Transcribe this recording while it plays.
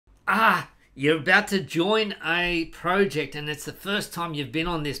You're about to join a project and it's the first time you've been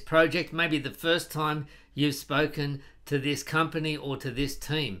on this project, maybe the first time you've spoken to this company or to this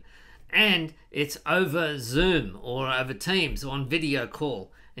team, and it's over Zoom or over Teams or on video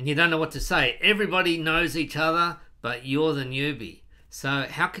call, and you don't know what to say. Everybody knows each other, but you're the newbie. So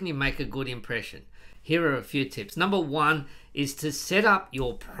how can you make a good impression? Here are a few tips. Number one is to set up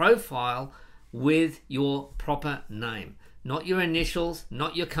your profile with your proper name. Not your initials,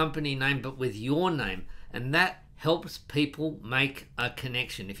 not your company name, but with your name. And that helps people make a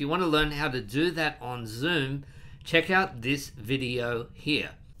connection. If you want to learn how to do that on Zoom, check out this video here.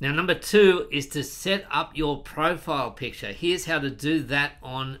 Now, number two is to set up your profile picture. Here's how to do that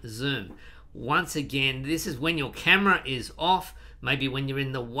on Zoom. Once again, this is when your camera is off, maybe when you're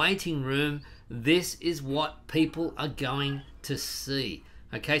in the waiting room. This is what people are going to see.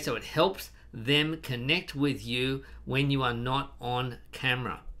 Okay, so it helps them connect with you when you are not on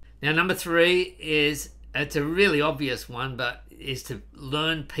camera. Now, number three is, it's a really obvious one, but is to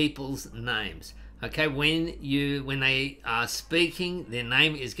learn people's names. Okay, when they are speaking, their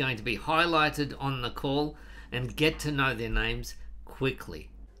name is going to be highlighted on the call, and get to know their names quickly.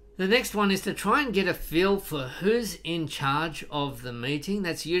 The next one is to try and get a feel for who's in charge of the meeting.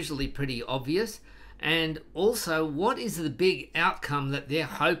 That's usually pretty obvious. And also, what is the big outcome that they're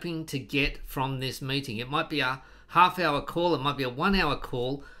hoping to get from this meeting? It might be a half-hour call, it might be a 1 hour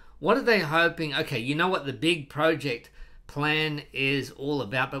call. What are they hoping? Okay, you know what the big project plan is all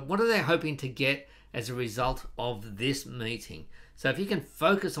about, but what are they hoping to get as a result of this meeting? So if you can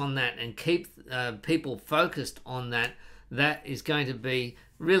focus on that and keep people focused on that, that is going to be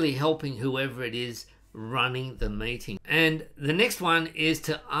really helping whoever it is running the meeting. And the next one is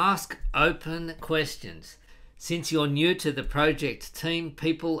to ask open questions. Since you're new to the project team,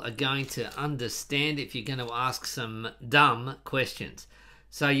 people are going to understand if you're going to ask some dumb questions.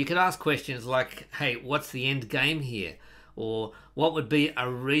 So you could ask questions like, hey, what's the end game here? Or what would be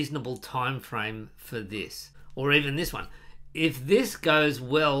a reasonable time frame for this? Or even this one, if this goes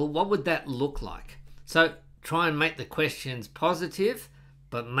well, what would that look like? So try and make the questions positive,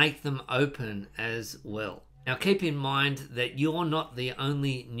 but make them open as well. Now keep in mind that you're not the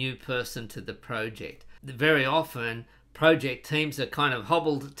only new person to the project. Very often project teams are kind of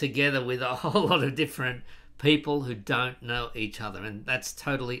hobbled together with a whole lot of different people who don't know each other, and that's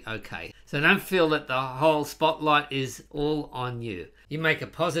totally okay. So don't feel that the whole spotlight is all on you. You make a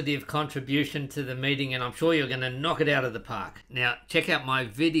positive contribution to the meeting and I'm sure you're going to knock it out of the park. Now check out my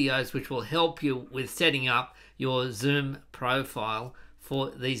videos which will help you with setting up your Zoom profile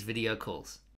for these video calls.